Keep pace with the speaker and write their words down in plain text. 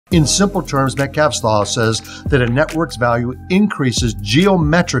In simple terms, Metcalfe's law says that a network's value increases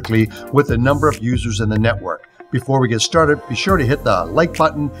geometrically with the number of users in the network. Before we get started, be sure to hit the like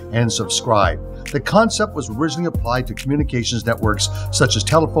button and subscribe. The concept was originally applied to communications networks such as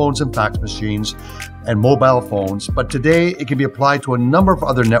telephones and fax machines and mobile phones, but today it can be applied to a number of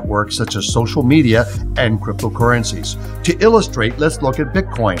other networks such as social media and cryptocurrencies. To illustrate, let's look at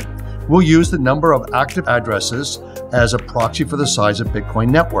Bitcoin. We'll use the number of active addresses as a proxy for the size of Bitcoin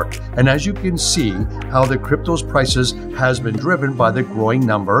network. And as you can see, how the crypto's prices has been driven by the growing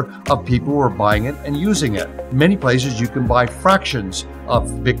number of people who are buying it and using it. Many places you can buy fractions of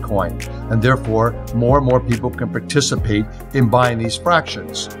Bitcoin, and therefore more and more people can participate in buying these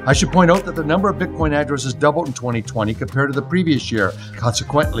fractions. I should point out that the number of Bitcoin addresses doubled in 2020 compared to the previous year.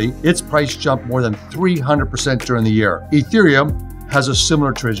 Consequently, its price jumped more than 300% during the year. Ethereum has a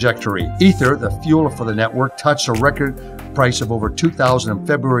similar trajectory. Ether, the fuel for the network, touched a record price of over 2,000 in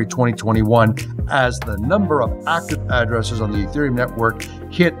February 2021 as the number of active addresses on the Ethereum network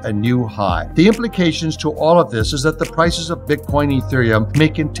hit a new high. The implications to all of this is that the prices of Bitcoin and Ethereum may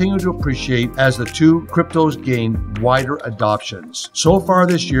continue to appreciate as the two cryptos gain wider adoptions. So far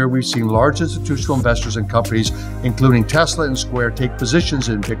this year, we've seen large institutional investors and companies, including Tesla and Square, take positions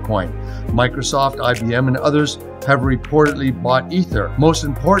in Bitcoin. Microsoft, IBM, and others have reportedly bought Ether. Most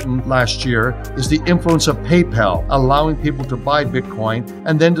important last year is the influence of PayPal, allowing people to buy Bitcoin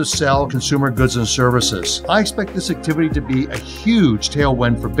and then to sell consumer goods and services. I expect this activity to be a huge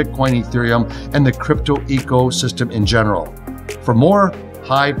tailwind for Bitcoin, Ethereum, and the crypto ecosystem in general. For more,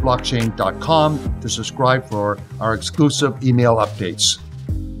 HIVEBlockchain.com to subscribe for our exclusive email updates.